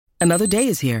Another day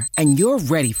is here, and you're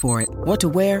ready for it. What to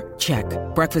wear? Check.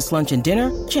 Breakfast, lunch, and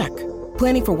dinner? Check.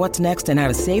 Planning for what's next and how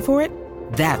to save for it?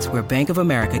 That's where Bank of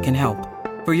America can help.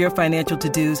 For your financial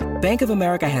to-dos, Bank of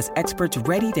America has experts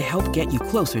ready to help get you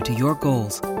closer to your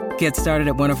goals. Get started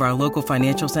at one of our local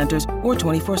financial centers or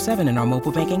 24/7 in our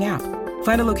mobile banking app.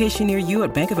 Find a location near you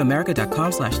at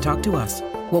bankofamerica.com/talktous.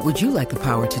 What would you like the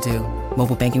power to do?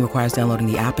 Mobile banking requires downloading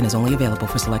the app and is only available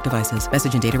for select devices.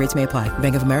 Message and data rates may apply.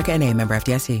 Bank of America N.A., member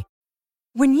FDIC.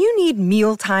 When you need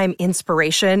mealtime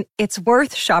inspiration, it's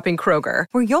worth shopping Kroger,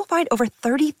 where you'll find over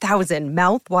 30,000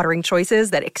 mouth-watering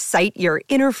choices that excite your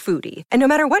inner foodie. And no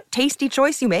matter what tasty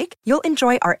choice you make, you'll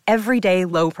enjoy our everyday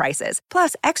low prices,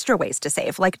 plus extra ways to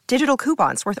save, like digital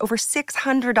coupons worth over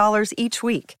 $600 each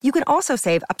week. You can also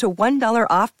save up to $1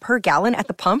 off per gallon at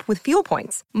the pump with fuel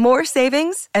points. More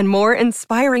savings and more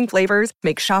inspiring flavors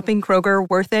make shopping Kroger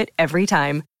worth it every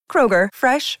time. Kroger,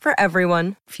 fresh for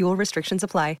everyone. Fuel restrictions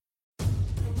apply.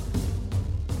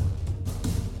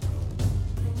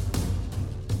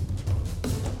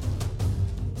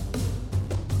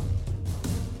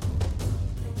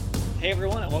 Hey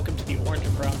everyone, and welcome to the Orange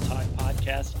and Brown Talk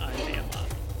podcast. I'm Dan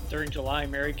Lott. During July,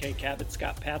 Mary Kay Cabot,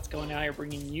 Scott Patsko, and I are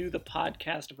bringing you the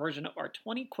podcast version of our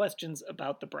 20 questions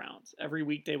about the Browns. Every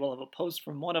weekday we'll have a post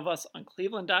from one of us on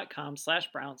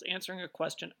cleveland.com/Browns answering a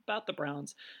question about the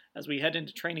Browns as we head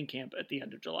into training camp at the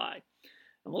end of July.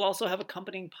 And we'll also have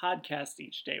accompanying podcasts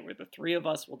each day where the three of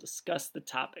us will discuss the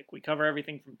topic. We cover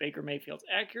everything from Baker Mayfield's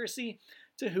accuracy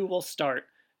to who will start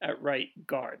at right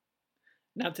guard.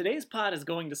 Now, today's pod is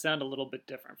going to sound a little bit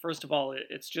different. First of all,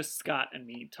 it's just Scott and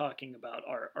me talking about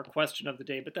our question of the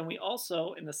day, but then we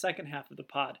also, in the second half of the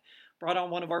pod, brought on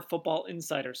one of our Football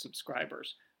Insider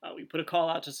subscribers. We put a call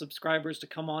out to subscribers to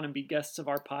come on and be guests of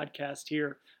our podcast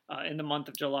here in the month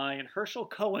of July, and Herschel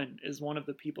Cohen is one of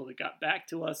the people that got back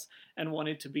to us and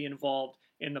wanted to be involved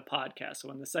in the podcast.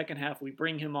 So in the second half, we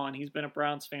bring him on. He's been a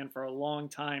Browns fan for a long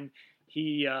time.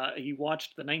 He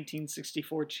watched the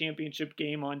 1964 championship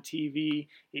game on TV.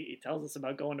 He tells us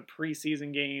about going to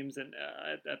preseason games and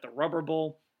at the Rubber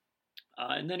Bowl.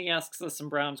 And then he asks us some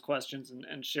Browns questions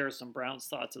and shares some Browns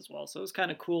thoughts as well. So it was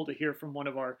kind of cool to hear from one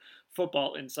of our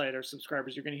Football Insider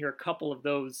subscribers. You're going to hear a couple of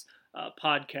those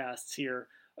podcasts here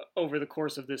over the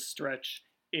course of this stretch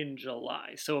in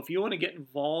July. So if you want to get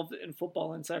involved in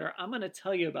Football Insider, I'm going to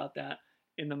tell you about that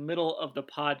in the middle of the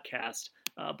podcast.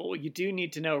 But what you do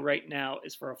need to know right now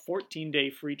is for a 14-day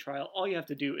free trial, all you have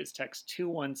to do is text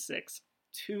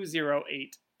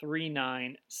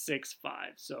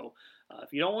 216-208-3965. So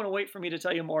if you don't want to wait for me to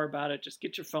tell you more about it, just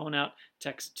get your phone out,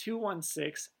 text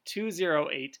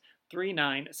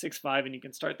 216-208-3965, and you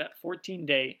can start that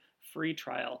 14-day free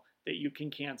trial that you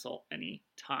can cancel any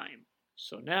time.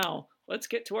 So now let's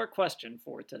get to our question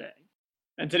for today.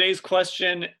 And today's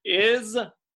question is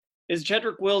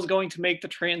Jedrick Wills going to make the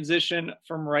transition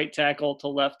from right tackle to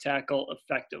left tackle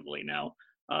effectively? Now,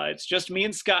 it's just me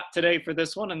and Scott today for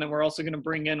this one, and then we're also going to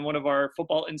bring in one of our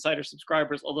Football Insider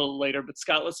subscribers a little later. But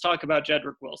Scott, let's talk about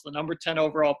Jedrick Wills, the number 10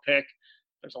 overall pick.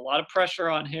 There's a lot of pressure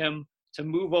on him to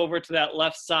move over to that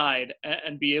left side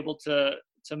and be able to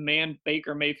man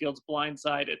Baker Mayfield's blind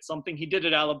side. It's something he did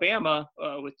at Alabama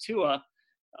with Tua,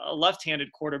 a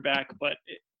left-handed quarterback, but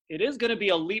it is going to be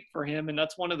a leap for him, and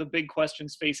that's one of the big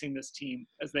questions facing this team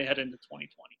as they head into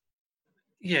 2020.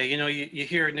 Yeah, you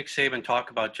hear Nick Saban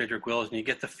talk about Jedrick Wills, and you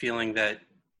get the feeling that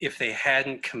if they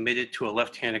hadn't committed to a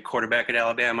left-handed quarterback at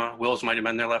Alabama, Wills might have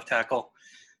been their left tackle.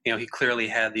 He clearly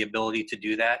had the ability to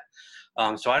do that.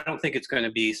 So I don't think it's going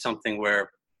to be something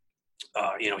where,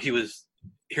 here's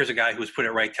a guy who was put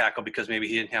at right tackle because maybe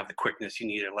he didn't have the quickness you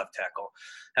needed at left tackle.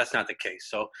 That's not the case.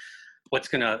 So what's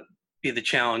going to be the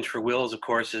challenge for Wills, of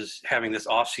course, is having this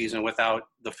offseason without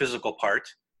the physical part.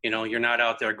 You're not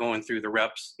out there going through the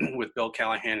reps with Bill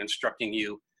Callahan instructing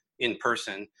you in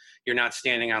person. You're not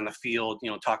standing on the field,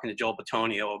 talking to Joel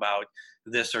Bitonio about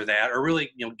this or that, or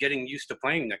really, getting used to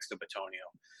playing next to Bitonio.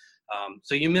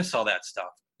 So you miss all that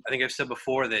stuff. I think I've said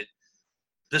before that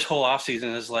this whole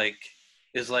offseason is like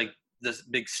this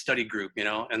big study group,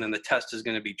 and then the test is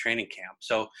going to be training camp.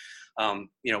 So,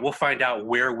 we'll find out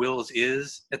where Wills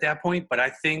is at that point. But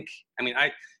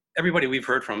everybody we've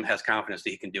heard from has confidence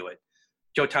that he can do it.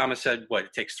 Joe Thomas said,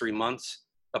 it takes 3 months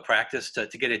of practice to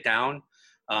get it down.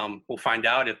 We'll find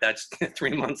out if that's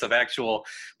 3 months of actual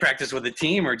practice with the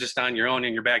team or just on your own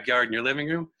in your backyard in your living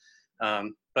room.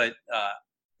 But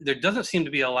there doesn't seem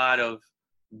to be a lot of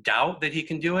doubt that he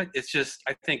can do it. It's just,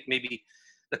 I think, maybe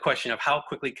the question of how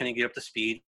quickly can he get up to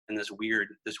speed in this weird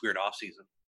offseason.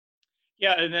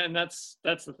 Yeah, and that's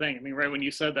the thing. I mean, right when you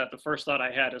said that, the first thought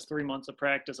I had is 3 months of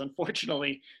practice.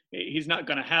 Unfortunately, he's not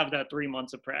going to have that 3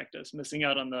 months of practice, missing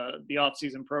out on the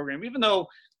offseason program. Even though,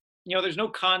 there's no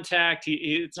contact,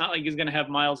 it's not like he's going to have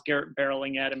Myles Garrett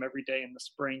barreling at him every day in the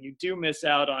spring. You do miss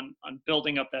out on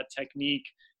building up that technique,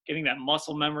 getting that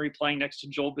muscle memory, playing next to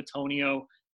Joel Bitonio.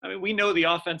 I mean, we know the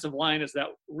offensive line is that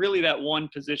one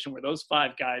position where those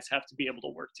five guys have to be able to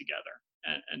work together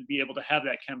and be able to have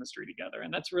that chemistry together.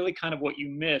 And that's really kind of what you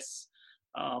miss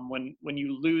when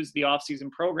you lose the offseason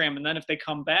program. And then if they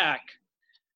come back,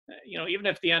 even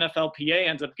if the NFLPA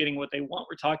ends up getting what they want,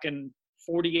 we're talking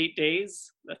 48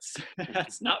 days.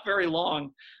 That's not very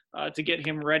long to get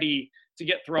him ready to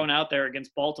get thrown out there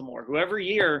against Baltimore, who every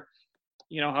year,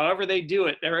 however they do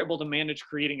it, they're able to manage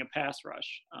creating a pass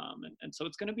rush. And so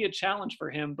it's going to be a challenge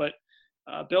for him. But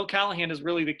Bill Callahan is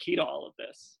really the key to all of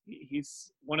this.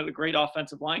 He's one of the great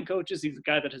offensive line coaches. He's a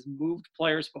guy that has moved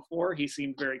players before. He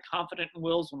seemed very confident in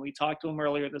Wills when we talked to him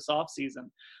earlier this offseason.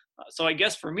 So I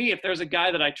guess for me, if there's a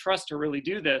guy that I trust to really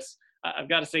do this, I've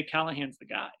got to say Callahan's the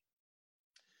guy.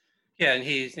 Yeah, and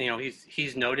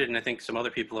he's noted, and I think some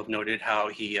other people have noted how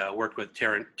he worked with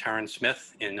Tyron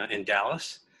Smith in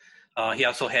Dallas. He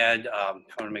also had, I want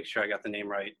to make sure I got the name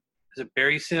right. Is it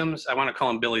Barry Sims? I want to call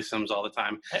him Billy Sims all the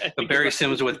time. But Barry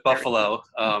Sims with Buffalo,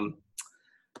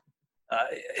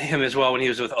 him as well when he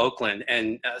was with Oakland.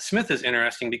 And Smith is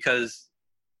interesting because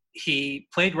he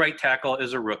played right tackle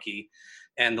as a rookie.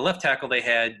 And the left tackle they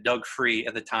had, Doug Free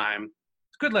at the time,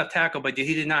 good left tackle, but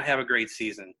he did not have a great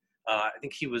season. I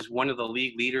think he was one of the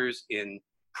league leaders in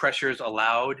pressures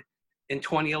allowed in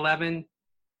 2011.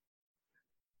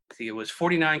 See, it was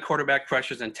 49 quarterback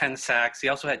pressures and 10 sacks. He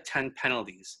also had 10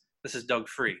 penalties. This is Doug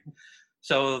Free.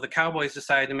 So the Cowboys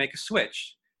decided to make a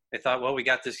switch. They thought, well, we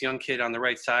got this young kid on the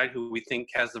right side who we think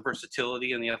has the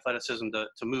versatility and the athleticism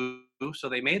to move. So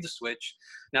they made the switch.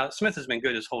 Now, Smith has been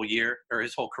good his whole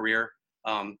career,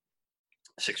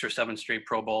 6 or 7 straight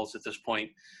Pro Bowls at this point.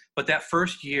 But that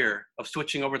first year of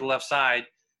switching over to the left side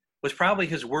was probably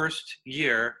his worst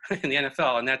year in the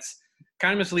NFL. And that's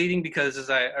kind of misleading because, as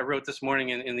I wrote this morning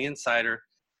in the Insider,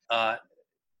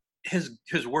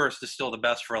 his worst is still the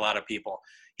best for a lot of people.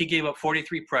 He gave up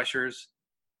 43 pressures,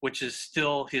 which is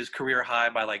still his career high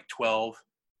by like 12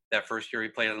 that first year he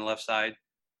played on the left side.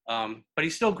 But he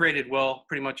still graded well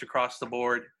pretty much across the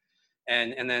board.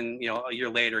 And then, a year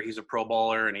later, he's a Pro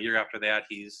Bowler, and a year after that,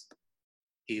 he's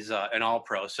an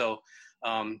All-Pro. So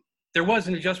there was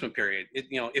an adjustment period.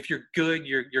 If you're good,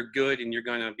 you're good, and you're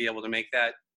going to be able to make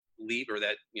that leap or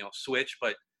that switch.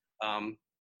 But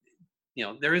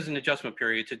there is an adjustment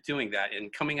period to doing that.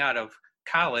 And coming out of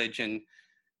college and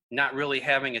not really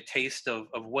having a taste of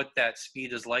what that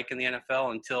speed is like in the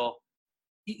NFL until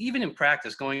even in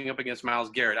practice, going up against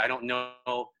Myles Garrett, I don't know.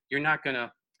 You're going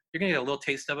to get a little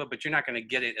taste of it, but you're not going to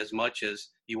get it as much as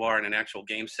you are in an actual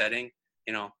game setting.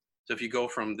 So if you go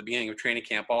from the beginning of training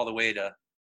camp all the way to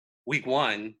week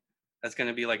 1, that's going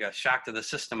to be like a shock to the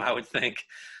system, I would think.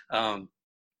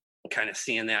 Kind of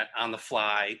seeing that on the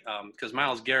fly because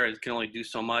Myles Garrett can only do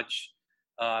so much.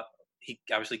 He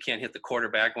obviously can't hit the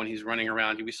quarterback when he's running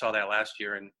around. We saw that last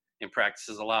year in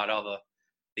practices a lot, all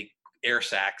the air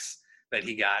sacks that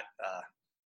he got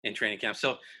in training camp.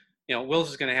 So,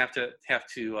 Wills is going to have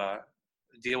to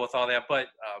deal with all that. But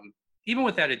even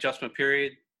with that adjustment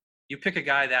period, you pick a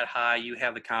guy that high, you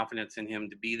have the confidence in him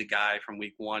to be the guy from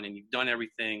week 1, and you've done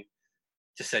everything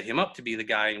to set him up to be the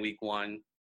guy in week 1.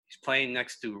 He's playing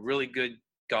next to a really good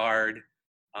guard.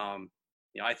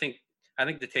 I think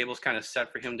the table's kind of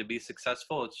set for him to be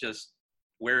successful. It's just,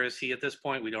 where is he at this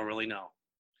point? We don't really know.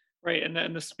 Right, and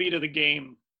then the speed of the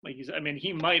game,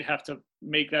 he might have to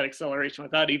make that acceleration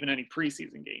without even any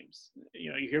preseason games.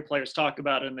 You hear players talk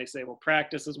about it, and they say, well,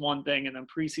 practice is one thing, and then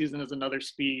preseason is another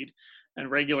speed, and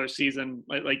regular season,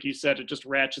 like you said, it just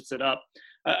ratchets it up.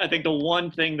 I think the one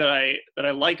thing that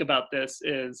I like about this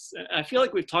is, I feel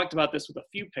like we've talked about this with a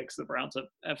few picks the Browns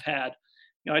have had.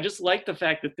 I just like the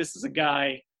fact that this is a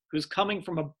guy who's coming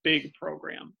from a big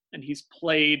program, and he's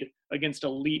played against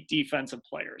elite defensive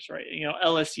players, right?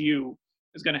 LSU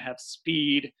is going to have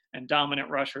speed and dominant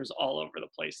rushers all over the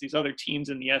place. These other teams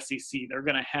in the SEC, they're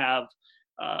going to have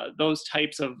those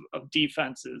types of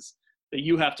defenses that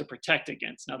you have to protect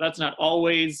against. Now, that's not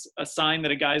always a sign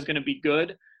that a guy is going to be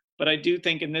good, but I do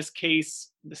think in this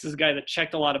case, this is a guy that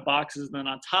checked a lot of boxes. And then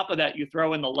on top of that, you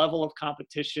throw in the level of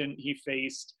competition he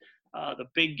faced, the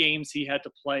big games he had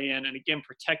to play in, and again,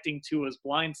 protecting Tua's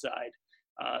blind side.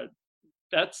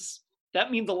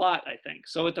 That means a lot, I think.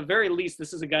 So at the very least,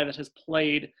 this is a guy that has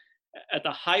played at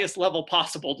the highest level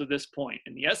possible to this point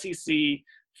in the SEC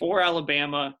for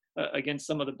Alabama against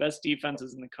some of the best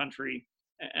defenses in the country.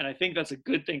 And I think that's a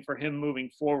good thing for him moving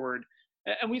forward.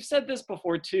 And we've said this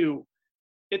before too.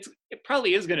 It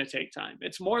probably is going to take time.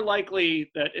 It's more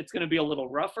likely that it's going to be a little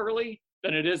rough early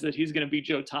than it is that he's going to be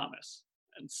Joe Thomas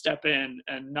and step in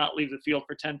and not leave the field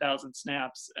for 10,000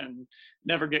 snaps and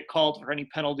never get called for any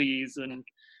penalties. And,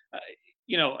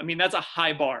 that's a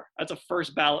high bar. That's a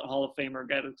first ballot Hall of Famer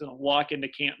guy that's going to walk into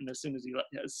Canton as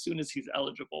soon as he's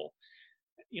eligible.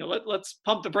 Let's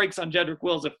pump the brakes on Jedrick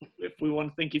Wills if we want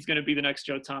to think he's going to be the next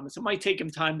Joe Thomas. It might take him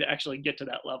time to actually get to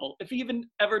that level, if he even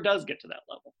ever does get to that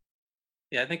level.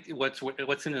 Yeah, I think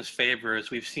what's in his favor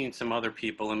is we've seen some other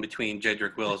people in between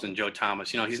Jedrick Wills and Joe Thomas.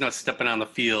 He's not stepping on the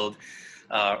field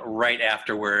right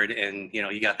afterward, and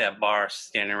you got that bar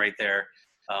standing right there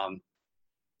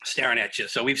staring at you.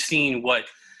 So we've seen what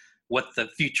the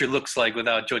future looks like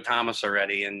without Joe Thomas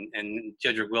already, and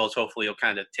Jedrick Wills hopefully will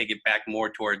kind of take it back more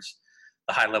towards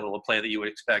the high level of play that you would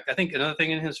expect. I think another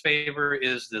thing in his favor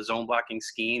is the zone blocking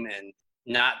scheme and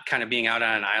not kind of being out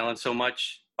on an island so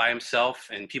much by himself,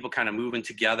 and people kind of moving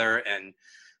together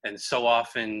and so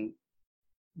often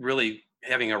really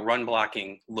having a run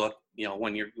blocking look,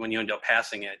 when you end up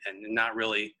passing it, and not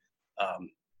really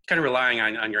kind of relying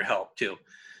on your help too.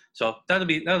 So that'll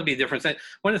be a difference.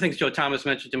 One of the things Joe Thomas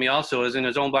mentioned to me also is in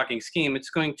his own blocking scheme, it's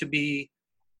going to be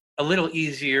a little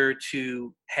easier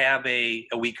to have a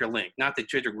weaker link. Not that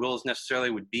Jedrick Wills necessarily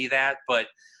would be that, but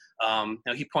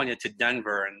he pointed to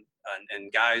Denver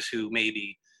and guys who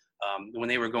maybe when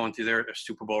they were going through their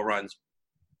Super Bowl runs,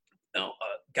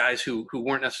 guys who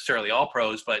weren't necessarily all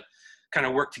pros, but kind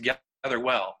of worked together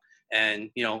well. And,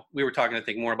 we were talking, I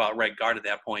think, more about right guard at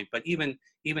that point, but even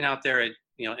out there at,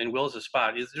 in Wills'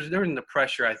 spot, there's the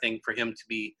pressure, I think, for him to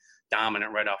be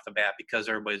dominant right off the bat, because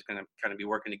everybody's going to kind of be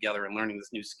working together and learning this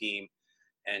new scheme.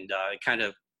 And it kind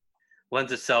of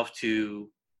lends itself to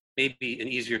maybe an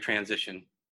easier transition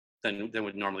than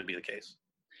would normally be the case.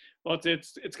 Well,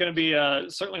 it's going to be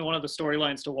certainly one of the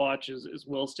storylines to watch is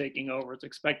Wills taking over. It's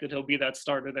expected he'll be that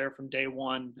starter there from day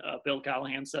one. Bill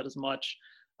Callahan said as much.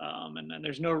 And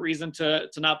there's no reason to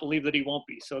not believe that he won't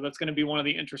be. So that's going to be one of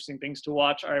the interesting things to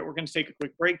watch. All right, we're going to take a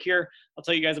quick break here. I'll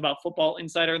tell you guys about Football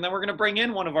Insider, and then we're going to bring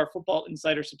in one of our Football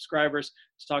Insider subscribers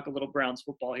to talk a little Browns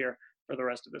football here for the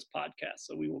rest of this podcast.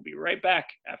 So we will be right back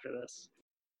after this.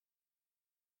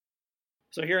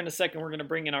 So here in a second, we're going to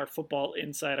bring in our Football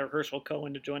Insider, Herschel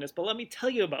Cohen, to join us. But let me tell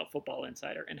you about Football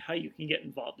Insider and how you can get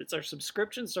involved. It's our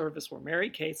subscription service where Mary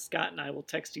Kay, Scott, and I will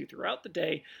text you throughout the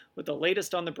day with the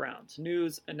latest on the Browns,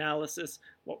 news, analysis,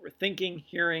 what we're thinking,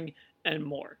 hearing, and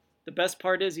more. The best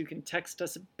part is you can text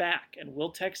us back, and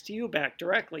we'll text you back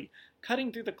directly,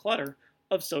 cutting through the clutter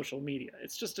of social media.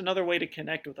 It's just another way to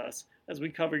connect with us as we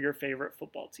cover your favorite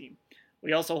football team.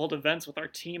 We also hold events with our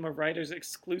team of writers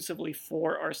exclusively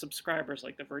for our subscribers,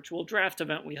 like the virtual draft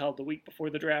event we held the week before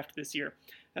the draft this year,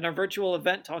 and our virtual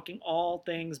event talking all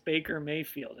things Baker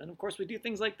Mayfield. And of course, we do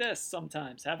things like this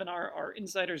sometimes, having our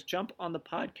insiders jump on the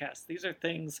podcast. These are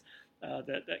things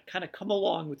that kind of come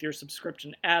along with your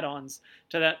subscription add-ons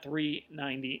to that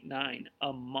 $3.99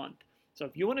 a month. So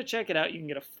if you want to check it out, you can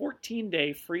get a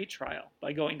 14-day free trial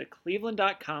by going to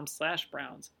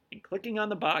cleveland.com/Browns and clicking on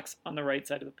the box on the right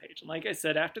side of the page. And like I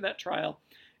said, after that trial,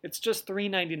 it's just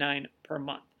 $3.99 per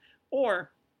month.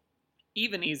 Or,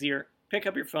 even easier, pick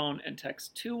up your phone and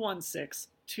text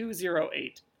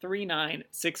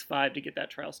 216-208-3965 to get that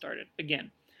trial started.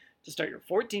 Again, to start your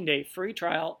 14-day free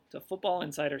trial to Football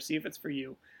Insider, see if it's for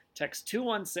you, text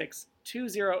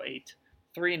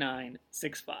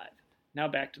 216-208-3965. Now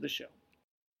back to the show.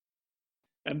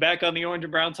 And back on the Orange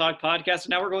and Brown Talk podcast.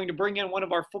 Now we're going to bring in one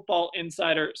of our Football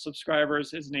Insider subscribers.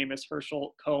 His name is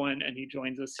Herschel Cohen, and he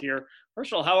joins us here.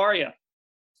 Herschel, how are you?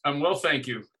 I'm well, thank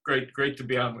you. Great to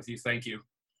be on with you. Thank you.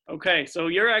 Okay, so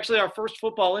you're actually our first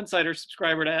Football Insider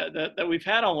subscriber that we've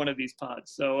had on one of these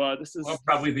pods. So this is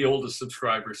probably the oldest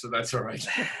subscriber, so that's all right.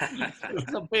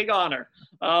 It's a big honor.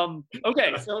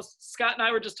 Okay, so Scott and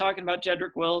I were just talking about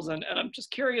Jedrick Wills, and I'm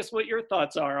just curious what your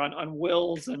thoughts are on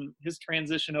Wills and his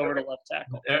transition over to left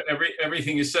tackle.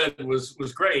 Everything you said was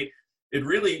great. It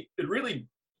really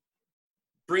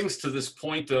brings to this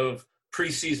point of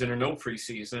preseason or no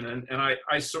preseason, and I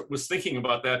was thinking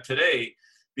about that today,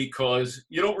 because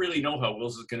you don't really know how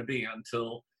Wills is going to be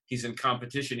until he's in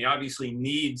competition. He obviously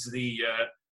needs the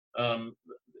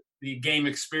game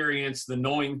experience, the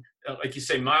knowing, like you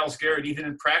say, Myles Garrett, even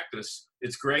in practice,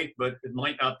 it's great, but it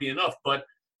might not be enough. But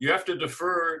you have to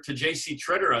defer to J.C.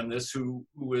 Tretter on this, who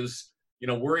is,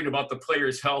 worried about the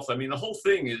player's health. I mean, the whole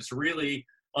thing is really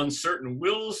uncertain.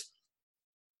 Wills,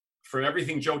 from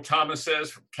everything Joe Thomas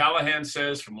says, from Callahan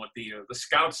says, from what the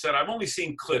scouts said, I've only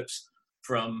seen clips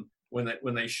from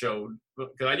when they showed.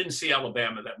 Because I didn't see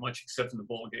Alabama that much except in the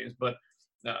bowl games. But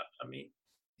I mean,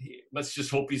 let's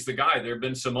just hope he's the guy. There have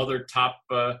been some other top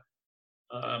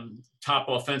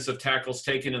offensive tackles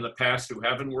taken in the past who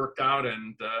haven't worked out,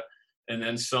 and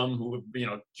then some who,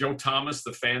 Joe Thomas.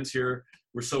 The fans here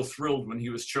were so thrilled when he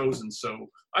was chosen. So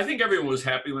I think everyone was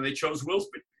happy when they chose Wills,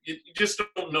 but you just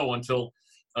don't know until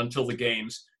the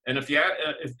games. And if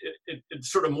it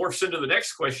sort of morphs into the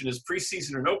next question, is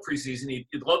preseason or no preseason,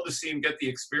 you'd love to see him get the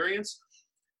experience.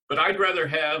 But I'd rather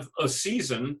have a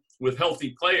season with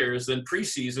healthy players than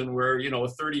preseason where, a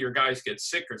third of your guys get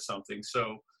sick or something.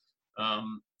 So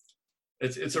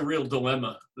it's a real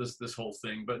dilemma, this whole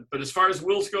thing. But as far as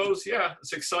Wills goes, yeah,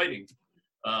 it's exciting.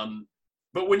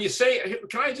 But when you say,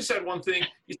 can I just add one thing?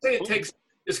 You say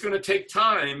it's going to take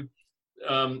time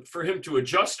for him to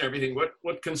adjust and everything.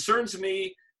 What concerns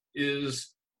me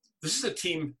is this is a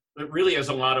team that really has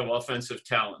a lot of offensive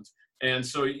talent. And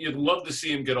so you'd love to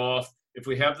see him get off. If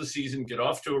we have the season, get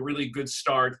off to a really good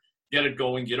start, get it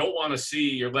going. You don't want to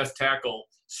see your left tackle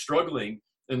struggling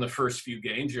in the first few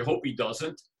games. You hope he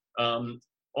doesn't.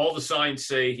 All the signs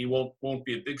say he won't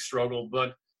be a big struggle,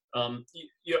 but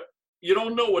you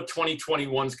don't know what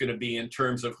 2021 is going to be in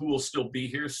terms of who will still be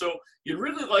here. So you'd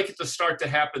really like it to start to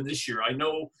happen this year. I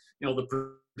know,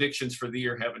 the predictions for the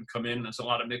year haven't come in. There's a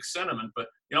lot of mixed sentiment, but,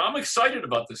 I'm excited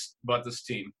about this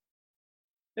team.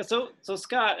 Yeah. So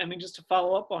Scott, I mean, just to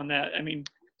follow up on that, I mean,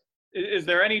 is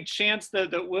there any chance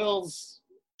that Wills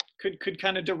could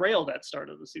kind of derail that start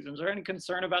of the season? Is there any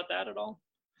concern about that at all?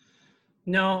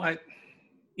 No,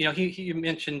 he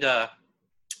mentioned the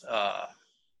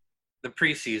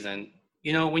preseason.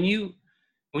 When you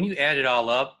add it all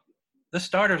up, the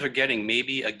starters are getting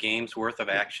maybe a game's worth of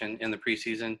action in the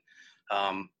preseason.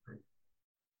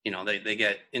 They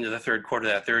get into the third quarter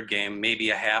of that third game,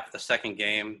 maybe a half the second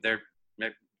game. They're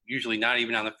usually not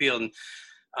even on the field in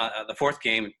the fourth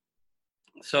game.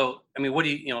 So, I mean,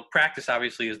 practice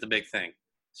obviously is the big thing.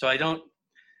 So I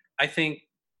think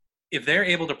if they're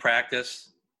able to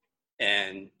practice,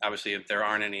 and obviously if there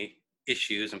aren't any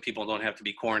issues and people don't have to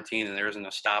be quarantined and there isn't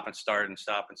a stop and start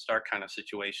kind of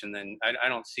situation, then I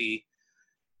don't see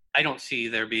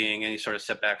there being any sort of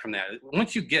setback from that.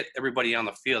 Once you get everybody on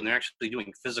the field and they're actually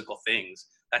doing physical things,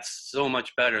 that's so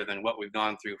much better than what we've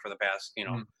gone through for the past,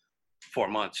 4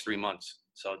 months, 3 months.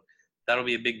 So that'll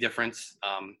be a big difference.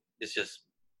 It's just,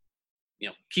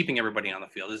 keeping everybody on the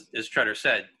field. As Tretter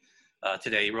said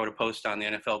today, he wrote a post on the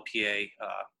NFLPA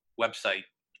website.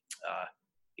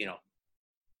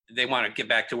 They want to get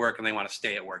back to work and they want to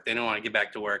stay at work. They don't want to get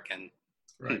back to work and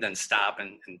then stop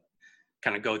and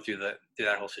kind of go through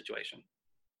that whole situation.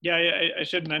 Yeah, I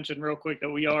should mention real quick that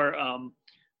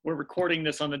we're recording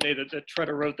this on the day that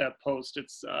Tretter wrote that post.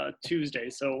 It's Tuesday,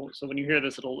 so when you hear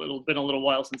this, it'll been a little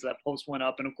while since that post went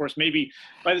up, and of course, maybe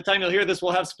by the time you'll hear this,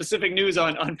 we'll have specific news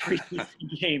on preseason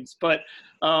games. But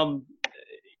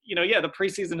the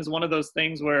preseason is one of those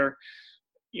things where,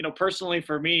 personally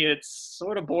for me, it's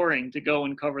sort of boring to go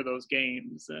and cover those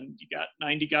games, and you got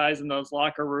 90 guys in those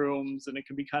locker rooms, and it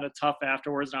can be kind of tough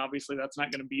afterwards. And obviously, that's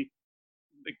not going to be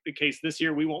the case this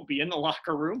year. We won't be in the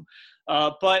locker room,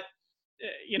 but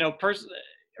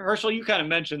Herschel, you kind of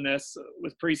mentioned this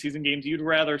with preseason games. You'd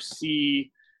rather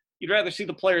see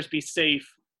the players be safe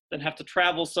than have to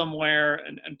travel somewhere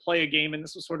and play a game. And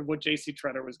this was sort of what J.C.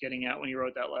 Tretter was getting at when he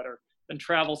wrote that letter. Than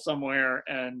travel somewhere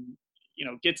and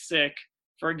get sick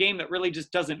for a game that really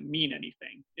just doesn't mean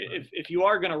anything. Right. If you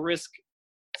are going to risk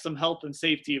some health and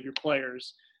safety of your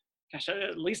players, gosh,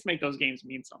 at least make those games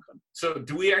mean something. So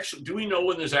do we know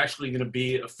when there's actually going to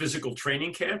be a physical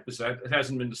training camp? It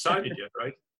hasn't been decided yet,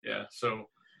 right? Yeah. So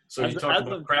you talk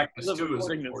about practice too is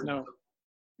important. No.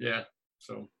 Yeah.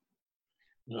 So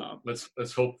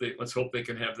let's hope they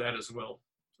can have that as well.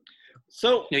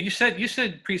 So you said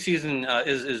preseason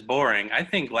is boring. I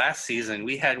think last season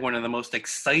we had one of the most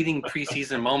exciting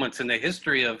preseason moments in the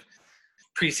history of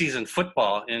preseason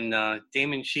football in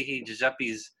Damon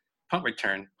Sheehy-Giuseppe's punt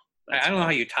return. I don't know how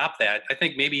you top that. I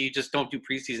think maybe you just don't do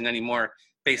preseason anymore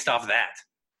based off that.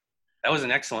 That was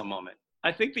an excellent moment.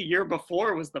 I think the year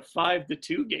before was the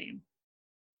 5-2 game.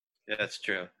 Yeah, that's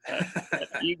true.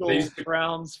 Eagles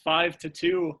Browns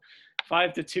 5-2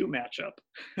 matchup.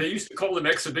 They used to call them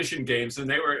exhibition games, and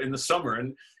they were in the summer.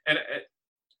 And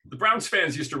the Browns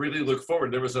fans used to really look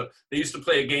forward. They used to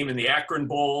play a game in the Akron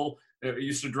Bowl. They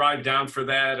used to drive down for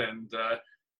that, and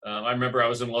I remember I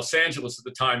was in Los Angeles at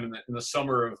the time in the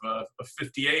summer of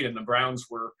 '58, and the Browns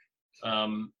were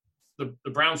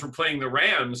the Browns were playing the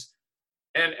Rams,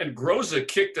 and Groza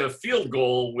kicked a field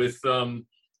goal with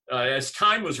as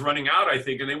time was running out, I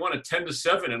think, and they won it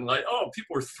 10-7, and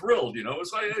people were thrilled. It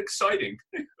was like exciting.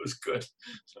 It was good.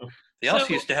 So, they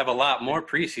also used to have a lot more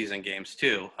preseason games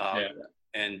too.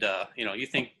 And you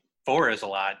think 4 is a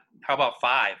lot. How about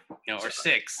 5? Or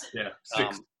 6? Yeah,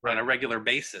 6 on a regular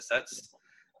basis.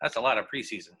 That's a lot of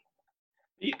preseason.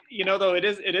 Though it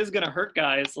is going to hurt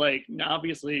guys. Like,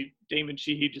 obviously, Damon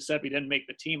Sheehy, Giuseppe didn't make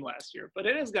the team last year, but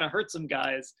it is going to hurt some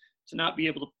guys to not be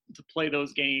able to play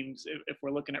those games if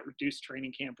we're looking at reduced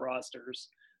training camp rosters,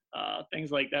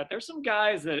 things like that. There's some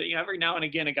guys that, every now and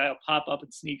again, a guy will pop up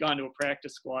and sneak onto a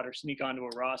practice squad or sneak onto a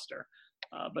roster.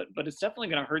 But it's definitely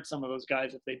going to hurt some of those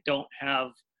guys if they don't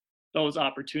have those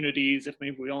opportunities, if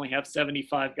maybe we only have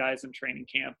 75 guys in training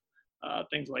camp,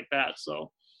 things like that.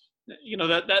 So,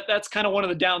 that's kind of one of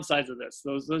the downsides of this,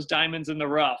 those diamonds in the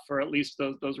rough, or at least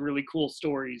those really cool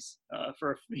stories,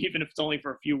 even if it's only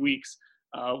for a few weeks,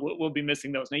 we'll be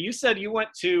missing those. Now, you said you went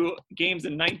to games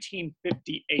in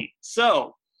 1958.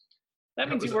 So that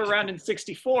means you were around in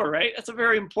 64, right? That's a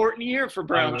very important year for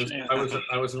Browns fans.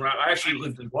 I was around. I actually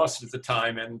lived in Boston at the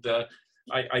time, and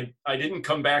I didn't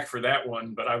come back for that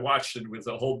one, but I watched it with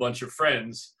a whole bunch of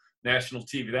friends. National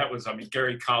TV. That was,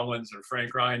 Gary Collins and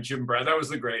Frank Ryan, Jim Brown. That was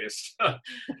the greatest. I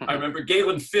remember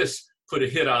Galen Fisk put a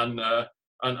hit on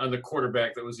the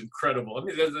quarterback that was incredible. I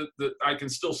mean, I can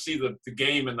still see the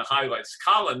game and the highlights.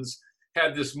 Collins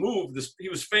had this move. He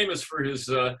was famous for his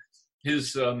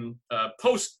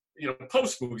post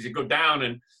moves. He'd go down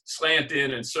and slant in,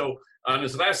 and so on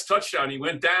his last touchdown, he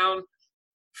went down,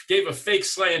 gave a fake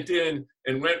slant in,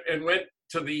 and went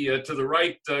to the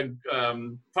right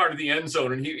part of the end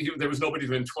zone, and he there was nobody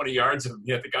within 20 yards of him.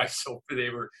 Yet the guy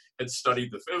had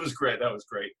studied it was great. That was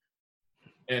great.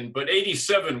 But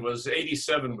 87 was a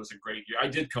great year. I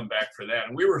did come back for that,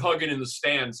 and we were hugging in the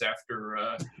stands after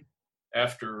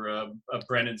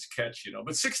Brennan's catch,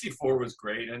 But 64 was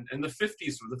great, and the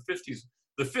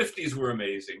 50s were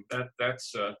amazing.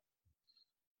 That's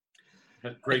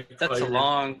great. That's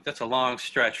a long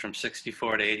stretch from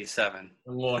 64 to 87.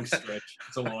 A long stretch.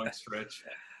 It's a long stretch.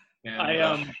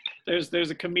 And, there's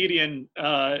a comedian,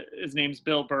 his name's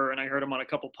Bill Burr, and I heard him on a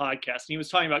couple podcasts, and he was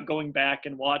talking about going back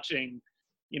and watching,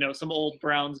 some old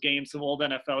Browns games, some old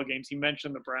NFL games. He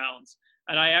mentioned the Browns,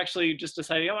 and I actually just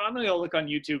decided, I'm going to go look on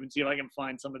YouTube and see if I can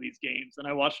find some of these games. And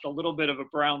I watched a little bit of a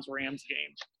Browns-Rams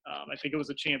game. I think it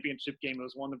was a championship game. It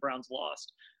was one the Browns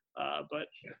lost. But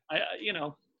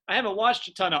I haven't watched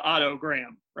a ton of Otto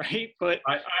Graham, right? But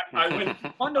I went.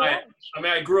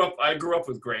 I grew up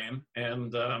with Graham,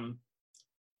 and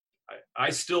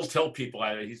I still tell people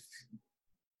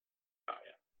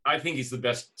I think he's the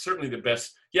best, certainly the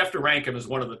best. You have to rank him as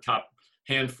one of the top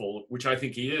handful, which I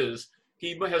think he is.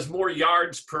 He has more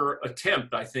yards per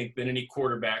attempt, I think, than any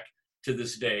quarterback to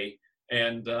this day.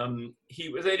 And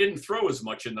they didn't throw as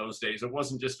much in those days. It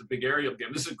wasn't just a big aerial game.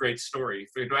 This is a great story.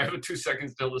 Do I have 2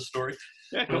 seconds to tell the story?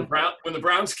 Yeah, when the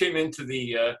Browns came into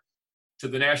the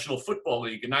National Football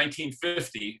League in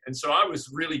 1950, and so I was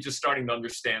really just starting to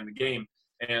understand the game.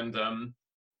 And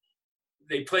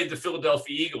they played the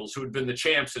Philadelphia Eagles, who had been the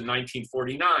champs in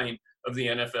 1949 of the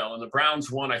NFL, and the Browns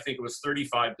won. I think it was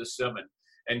 35-7.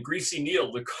 And Greasy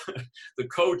Neal, the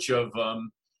coach of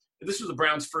this was the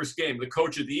Browns' first game. The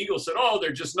coach of the Eagles said,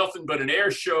 they're just nothing but an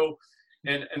air show.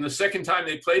 And the second time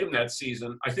they played him that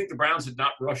season, I think the Browns had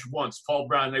not rushed once. Paul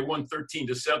Brown, they won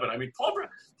 13-7. I mean, Paul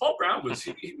Brown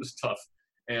was tough.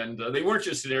 And they weren't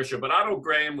just an air show. But Otto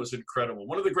Graham was incredible.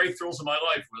 One of the great thrills of my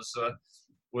life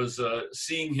was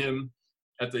seeing him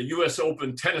at the U.S.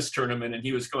 Open tennis tournament, and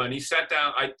he was going. He sat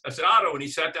down. I said, Otto, and he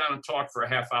sat down and talked for a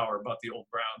half hour about the old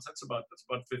Browns. That's about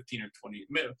 15 or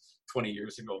 20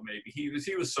 years ago, maybe. He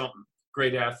was something.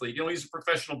 Great athlete. He's a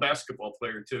professional basketball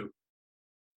player too.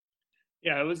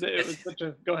 Yeah, it was such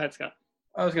a. Go ahead, Scott.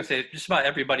 I was going to say, just about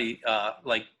everybody,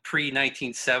 like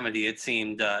pre-1970, it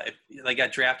seemed, if they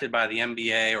got drafted by the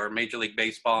NBA or Major League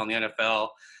Baseball and the NFL,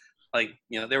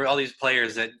 there were all these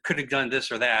players that could have done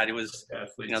this or that. It was,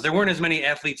 there weren't as many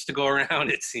athletes to go around,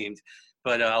 it seemed.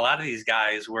 But a lot of these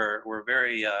guys were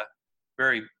very,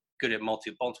 very good at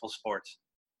multiple sports.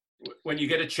 When you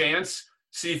get a chance,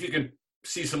 see if you can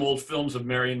see some old films of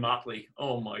Marion Motley.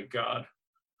 Oh, my God.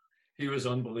 He was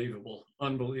unbelievable.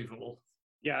 Unbelievable.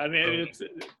 Yeah, I mean,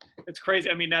 it's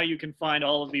crazy. I mean, now you can find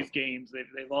all of these games.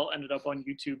 They've all ended up on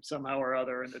YouTube somehow or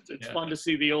other, and it's fun to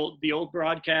see the old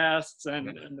broadcasts and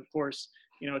of course,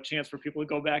 a chance for people to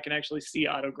go back and actually see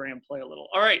Otto Graham play a little.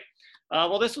 All right,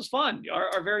 well, this was fun.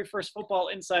 Our very first Football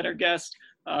Insider guest.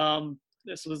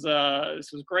 This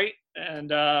was great,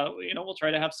 and we'll try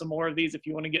to have some more of these. If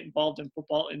you want to get involved in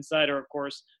Football Insider, of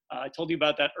course, I told you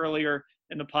about that earlier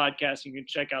in the podcast. You can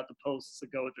check out the posts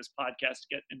that go with this podcast to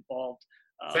get involved.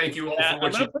 Thank you all for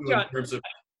what you do in terms of,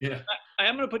 I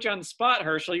am going to put you on the spot,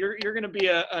 Herschel. You're going to be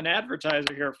an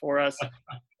advertiser here for us.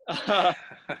 I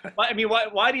mean,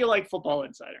 why do you like Football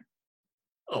Insider?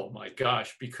 Oh my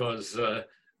gosh, because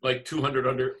like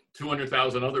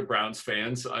 200,000 other Browns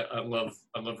fans, I love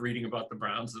reading about the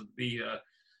Browns.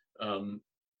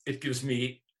 It gives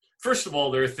me, first of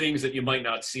all, there are things that you might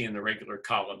not see in the regular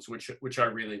columns, which I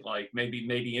really like.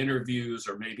 Maybe interviews,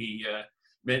 or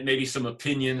maybe some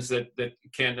opinions that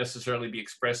can't necessarily be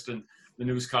expressed in the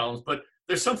news columns. But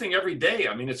there's something every day.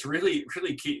 I mean, it's really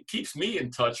keeps me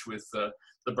in touch with the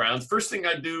Browns. First thing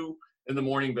I do in the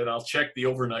morning, but I'll check the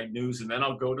overnight news, and then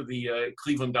I'll go to the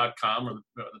Cleveland.com or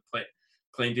the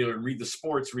Plain Dealer and read the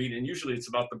sports read, and usually it's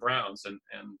about the Browns. And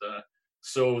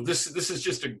so this is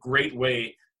just a great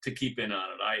way to keep in on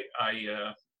it.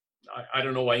 I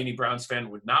don't know why any Browns fan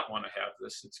would not want to have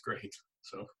this. It's great.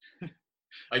 So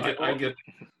I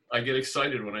get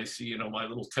excited when I see my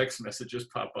little text messages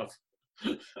pop up.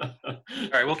 All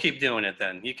right, we'll keep doing it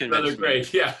then. You can. They're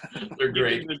great. Yeah, they're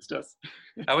great.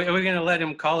 Are we going to let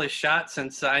him call his shot,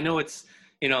 since I know it's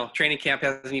training camp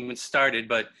hasn't even started,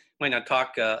 but might not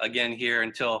talk again here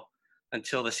until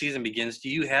the season begins. Do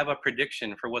you have a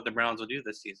prediction for what the Browns will do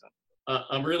this season?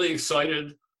 I'm really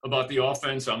excited about the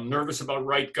offense. I'm nervous about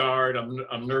right guard.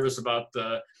 I'm nervous about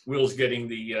Wills getting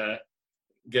the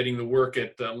work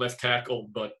at left tackle,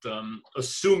 but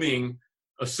assuming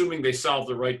they solve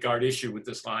the right guard issue with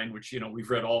this line, which we've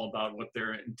read all about what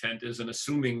their intent is, and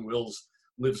assuming Wills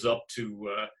lives up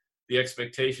to the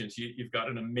expectations, you've got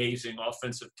an amazing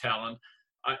offensive talent.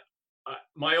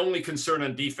 My only concern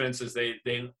on defense is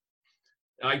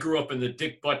I grew up in the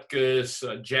Dick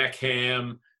Butkus, Jack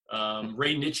Ham,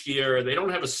 Ray Nitschke era. They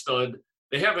don't have a stud.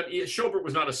 Schobert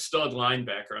was not a stud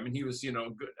linebacker. I mean, he was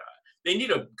good. They need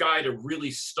a guy to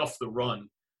really stuff the run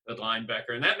at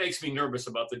linebacker, and that makes me nervous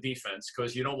about the defense,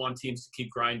 because you don't want teams to keep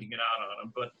grinding it out on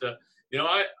them. But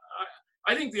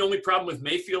I think the only problem with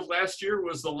Mayfield last year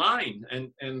was the line,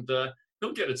 and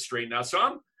he'll get it straightened out.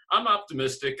 So I'm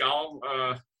optimistic. I'll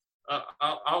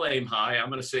aim high. I'm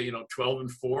going to say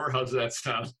 12-4. How's that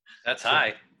sound? That's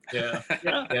high. Yeah.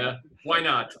 Yeah. Why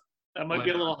not? That might be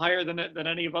a little higher than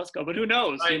any of us go, but who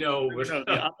knows? I know.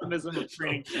 The optimism of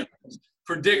training.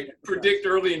 Predict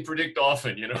early and predict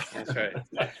often, That's right.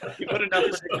 You put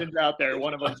enough predictions out there,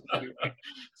 one of them.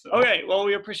 Okay, well,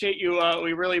 we appreciate you.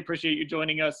 We really appreciate you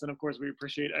joining us, and of course, we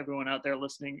appreciate everyone out there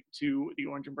listening to the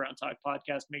Orange and Brown Talk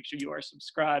podcast. Make sure you are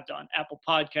subscribed on Apple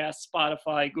Podcasts,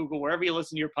 Spotify, Google, wherever you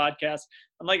listen to your podcasts.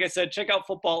 And like I said, check out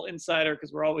Football Insider,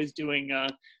 because we're always doing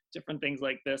different things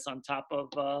like this on top of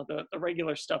the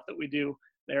regular stuff that we do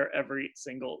there every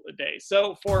single day.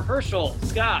 So for Herschel,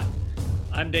 Scott,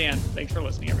 I'm Dan. Thanks for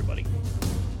listening, everybody.